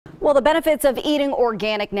Well, the benefits of eating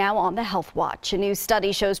organic now on the Health Watch. A new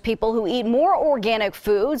study shows people who eat more organic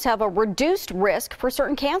foods have a reduced risk for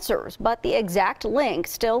certain cancers, but the exact link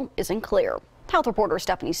still isn't clear. Health reporter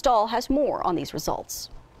Stephanie Stahl has more on these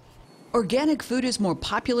results. Organic food is more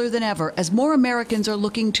popular than ever as more Americans are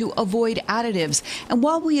looking to avoid additives. And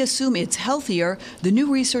while we assume it's healthier, the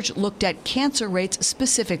new research looked at cancer rates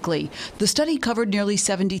specifically. The study covered nearly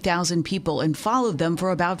 70,000 people and followed them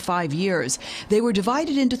for about 5 years. They were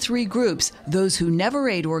divided into 3 groups: those who never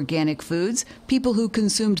ate organic foods, people who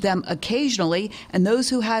consumed them occasionally, and those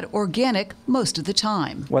who had organic most of the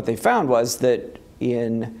time. What they found was that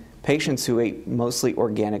in patients who ate mostly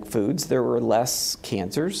organic foods, there were less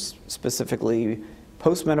cancers, specifically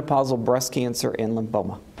postmenopausal breast cancer and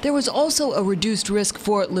lymphoma. There was also a reduced risk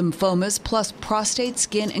for lymphomas, plus prostate,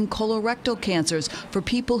 skin, and colorectal cancers for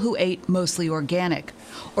people who ate mostly organic.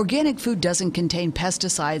 Organic food doesn't contain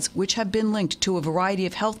pesticides, which have been linked to a variety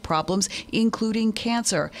of health problems, including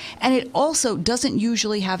cancer. And it also doesn't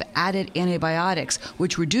usually have added antibiotics,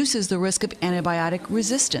 which reduces the risk of antibiotic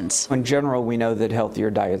resistance. In general, we know that healthier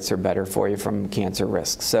diets are better for you from cancer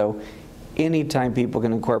risk. So anytime people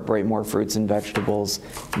can incorporate more fruits and vegetables,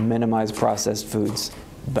 minimize processed foods,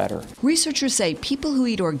 better. Researchers say people who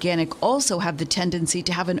eat organic also have the tendency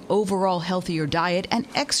to have an overall healthier diet and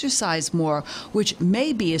exercise more, which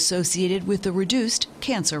may be associated with the reduced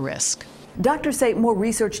cancer risk. Doctors say more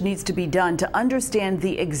research needs to be done to understand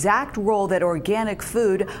the exact role that organic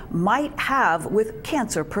food might have with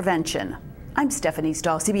cancer prevention. I'm Stephanie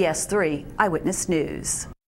Stahl, CBS 3 Eyewitness News.